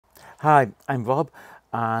Hi, I'm Rob,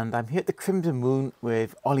 and I'm here at the Crimson Moon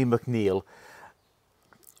with Olly McNeil.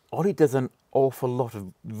 Olly does an awful lot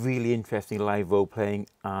of really interesting live role-playing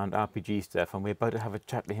and RPG stuff, and we're about to have a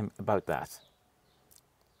chat with him about that.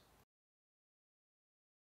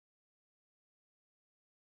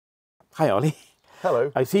 Hi, Olly.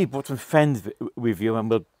 Hello. I see you brought some friends with you, and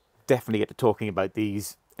we'll definitely get to talking about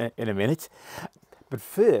these in a minute. But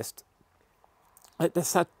first, let's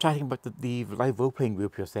start chatting about the live role-playing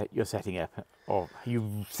group you're setting up, or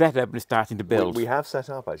you set up and starting to build. We have set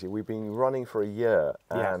up, actually. We've been running for a year,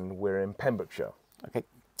 and we're in Pembrokeshire, Okay.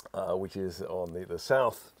 which is on the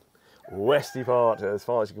south westy part, as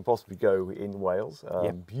far as you can possibly go in Wales.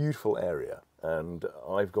 Beautiful area, and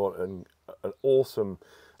I've got an awesome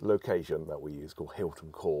location that we use called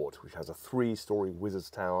Hilton Court, which has a 3-story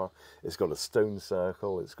wizard's tower. It's got a stone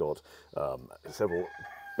circle. It's got several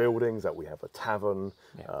buildings that we have a tavern,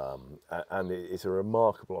 and it's a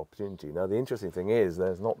remarkable opportunity. Now, the interesting thing is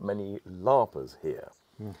there's not many LARPers here.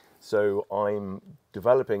 So I'm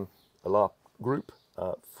developing a LARP group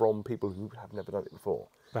from people who have never done it before.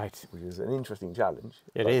 Right. Which is an interesting challenge.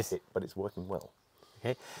 It is. But it's working well.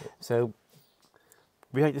 Okay. So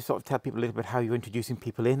we like to sort of tell people a little bit how you're introducing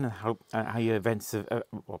people in and how your events are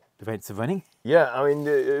running. Yeah, I mean,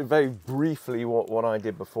 very briefly, what I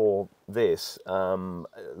did before this,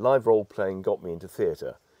 live role-playing got me into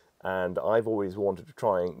theatre, and I've always wanted to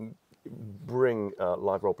try and bring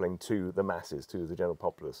live role-playing to the masses, to the general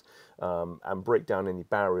populace, and break down any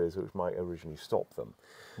barriers which might originally stop them.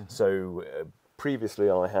 So previously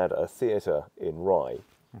I had a theatre in Rye,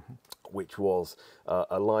 which was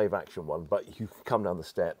a live action one, but you could come down the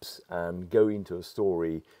steps and go into a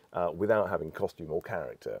story without having costume or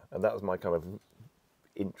character. And that was my kind of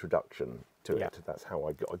introduction to it. That's how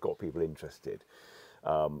I got people interested.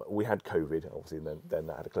 We had COVID, obviously, and then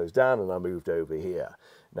that had to close down, and I moved over here.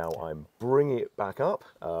 Now I'm bringing it back up.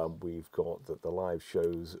 We've got the live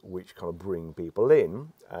shows which kind of bring people in,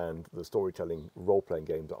 and the storytelling role-playing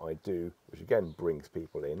games that I do, which again brings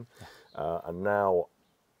people in. And now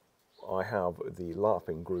I have the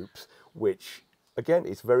LARPing groups, which again,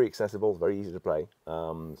 it's very accessible, very easy to play.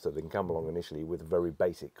 So they can come along initially with a very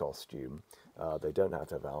basic costume. They don't have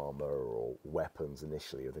to have armor or weapons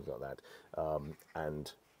initially or things like that.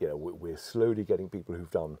 And you know, we're slowly getting people who've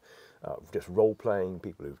done just role playing,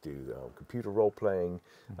 people who do computer role playing,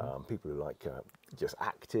 people who like just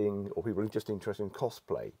acting, or people who are just interested in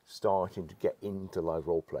cosplay, starting to get into live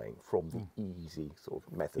role playing from the easy sort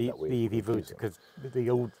of method that we're using. Because the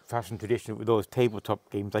old-fashioned tradition with those tabletop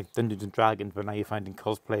games like Dungeons and Dragons, but now you're finding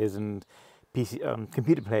cosplayers and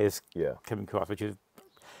computer players coming across, which is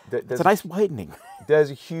it's a nice widening. There's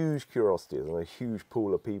a huge curiosity and a huge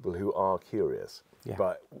pool of people who are curious.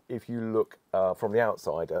 But if you look from the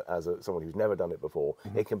outside as someone who's never done it before,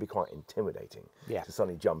 it can be quite intimidating to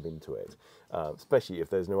suddenly jump into it, especially if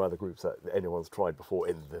there's no other groups that anyone's tried before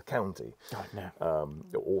in the county,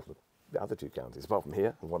 or the other 2 counties, apart from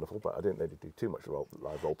here. Wonderful, but I didn't really do too much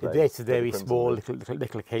live role play. It's a very small,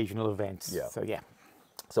 little occasional events.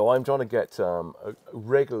 So I'm trying to get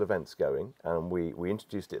regular events going, and we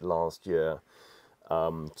introduced it last year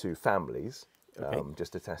to families.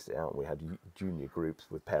 Just to test it out. We had junior groups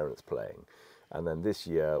with parents playing, and then this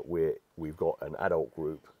year we've got an adult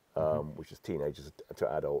group, which is teenagers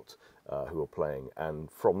to adults who are playing, and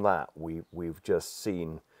from that we've just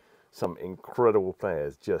seen some incredible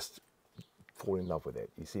players just fall in love with it.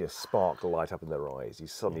 You see a spark light up in their eyes. You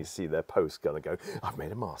suddenly see their post going to go, I've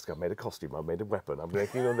made a mask, I've made a costume, I've made a weapon, I'm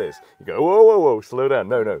making all this. You go, whoa, whoa, whoa, slow down.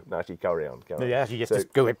 No, actually carry on. Actually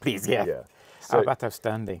just go ahead, please. So, that's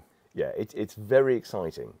outstanding. Yeah, it's very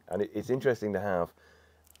exciting, and it's interesting to have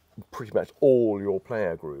pretty much all your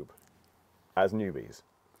player group as newbies.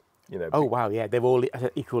 You know. Oh wow, yeah, they're all at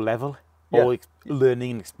an equal level, all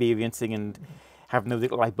learning and experiencing and having those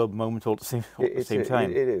little light bulb moments all at the same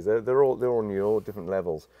time. It is. They're all new, all different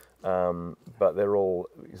levels, but they're all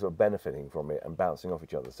sort of benefiting from it and bouncing off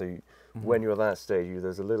each other. So when you're at that stage,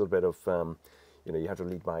 there's a little bit of, you know, you have to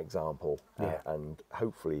lead by example, and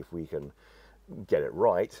hopefully, if we can get it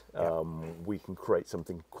right, we can create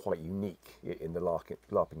something quite unique in the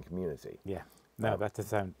LARPing community. That does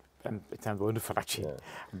sound, it sounds wonderful actually.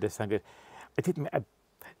 It does sound good.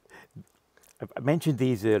 I mentioned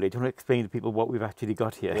these earlier. Do you want to explain to people what we've actually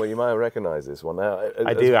got here? Well, you might recognise this one. Now,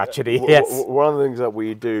 I do actually, yes. One of the things that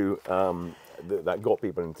we do that got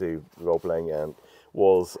people into role-playing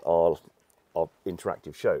was our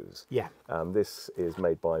interactive shows. This is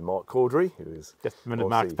made by Mark Caudry, who is just one of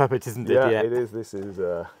Mark's puppets, isn't it? It is. This is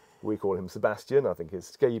we call him Sebastian. I think it's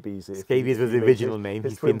Scabies. Scabies was the original name.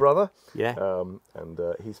 His twin brother. And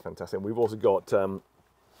he's fantastic. And we've also got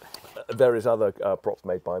various other props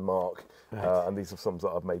made by Mark, and these are some that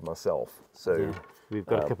I've made myself. So Yeah. We've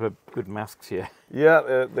got a couple of good masks here.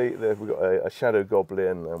 yeah, we've got a shadow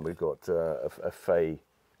goblin, and we've got a fey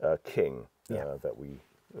king that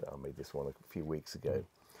I made this one a few weeks ago.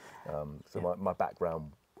 My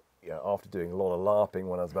background, after doing a lot of LARPing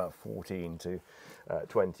when I was about 14 to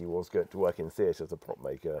 20, was going to work in theatre as a prop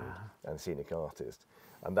maker and scenic artist,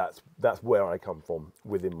 and that's where I come from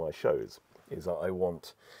within my shows. Is that I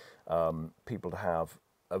want people to have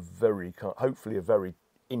hopefully a very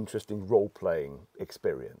interesting role-playing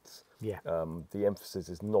experience. Yeah. The emphasis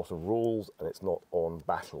is not on rules, and it's not on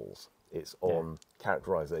battles. It's on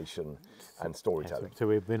characterization and storytelling. So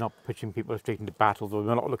we're not pushing people straight into battles, or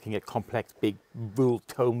we're not looking at complex, big rule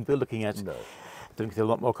tomes. We're looking at a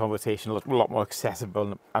lot more conversation, a lot more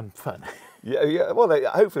accessible and fun. Yeah. Well,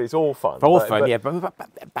 hopefully it's all fun. But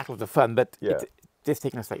battles are fun, but it's just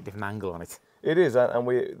taking a slightly different angle on it. It is, and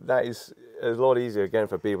that is a lot easier again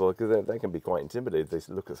for people, because they can be quite intimidated. They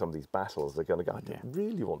look at some of these battles, they're going to go, I don't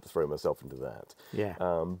really want to throw myself into that. Yeah.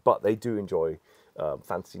 But they do enjoy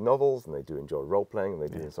fantasy novels, and they do enjoy role playing, and they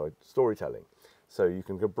do enjoy storytelling. So you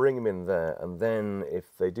can bring them in there, and then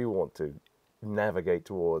if they do want to navigate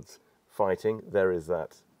towards fighting, there is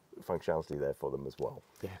that functionality there for them as well.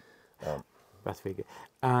 Yeah. That's very good.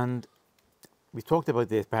 And we talked about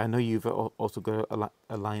this, but I know you've also got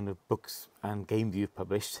a line of books and games you've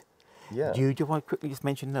published. Yeah. Do you want to quickly just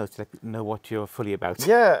mention those to let people know what you're fully about?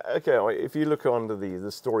 Yeah, okay. If you look under the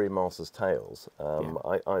StoryMasters Tales,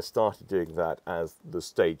 I started doing that as the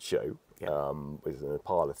stage show, which is a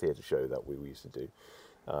parlour theatre show that we used to do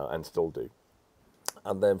and still do.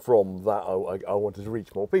 And then from that, I wanted to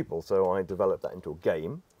reach more people, so I developed that into a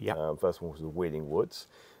game. Yeah. First one was The Wailing Woods.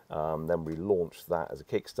 Then we launched that as a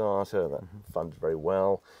Kickstarter, that funded very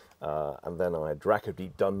well. And then I had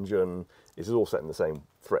Dracodeep Dungeon. This is all set in the same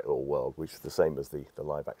threat law world, which is the same as the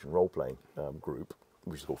live action role playing group,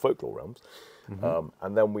 which is called Folklore Realms.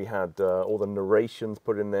 And then we had all the narrations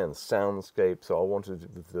put in there and soundscape. So I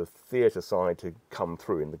wanted the theatre side to come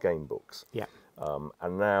through in the game books. Yeah.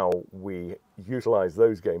 And now we utilise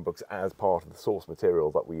those game books as part of the source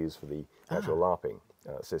material that we use for the actual LARPing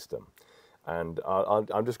system. And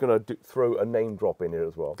I'm just going to throw a name drop in here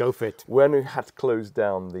as well. Go for it. When we had to close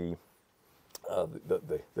down the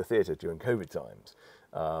theatre during COVID times,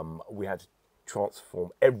 we had to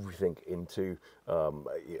transform everything into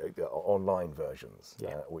online versions,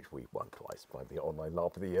 which we won twice by the online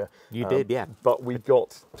LARP of the year. You did, yeah. But we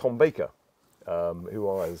got Tom Baker, who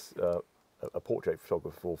was a portrait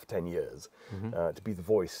photographer for 10 years, to be the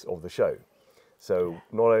voice of the show. So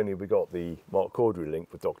not only we got the Mark Corddry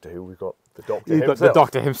link with Doctor Who, we got the Doctor himself. Got the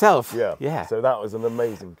Doctor himself. Yeah. Yeah. So that was an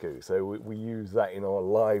amazing coup. So we use that in our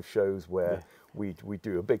live shows where we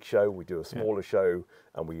do a big show, we do a smaller show,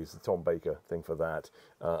 and we use the Tom Baker thing for that.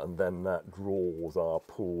 And then that draws our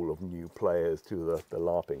pool of new players to the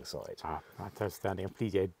LARPing site. Ah, that's outstanding. And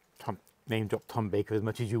please, name drop Tom Baker as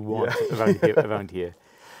much as you want around here.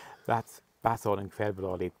 That's all incredible,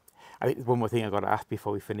 Olly. I think there's one more thing I've got to ask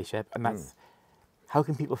before we finish up, and that's how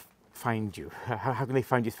can people find you? How can they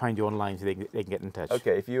find you online so they can get in touch?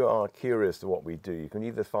 Okay, if you are curious to what we do, you can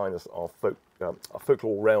either find us on our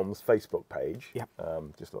Folklore Realms Facebook page. Yep.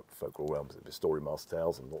 Just look for Folklore Realms, it's StoryMasters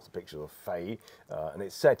Tales and lots of pictures of Fae. And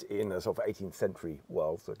it's set in a sort of 18th century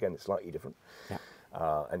world, so again, it's slightly different. Yeah.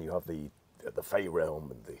 And you have the Fae realm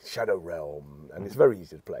and the Shadow realm, and it's very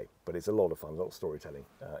easy to play, but it's a lot of fun, a lot of storytelling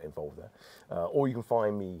involved there. Or you can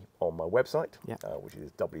find me on my website, which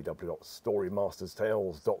is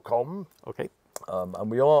www.storymasterstales.com. Okay. And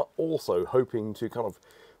we are also hoping to kind of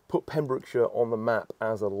put Pembrokeshire on the map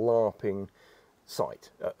as a LARPing site,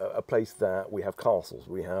 a place that we have castles,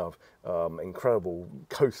 we have incredible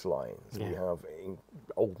coastlines, we have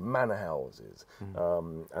old manor houses,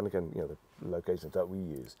 and again, the locations that we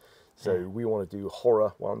use. So we want to do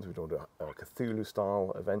horror ones, we want to do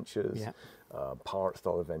Cthulhu-style adventures,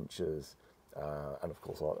 pirate-style adventures, and of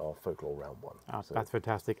course our folklore realm one. So that's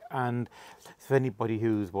fantastic. And for anybody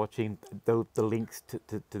who's watching, the links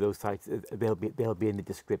to those sites, they'll be in the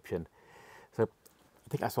description. So I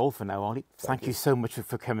think that's all for now, Olly. Thank you so much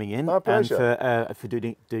for coming in. My pleasure. And for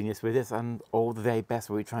doing this with us, and all the very best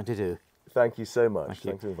what we're trying to do. Thank you so much.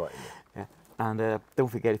 Thanks for inviting me. Yeah. And don't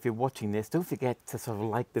forget, if you're watching this, don't forget to sort of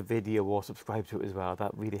like the video or subscribe to it as well.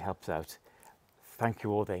 That really helps out. Thank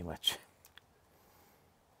you all very much.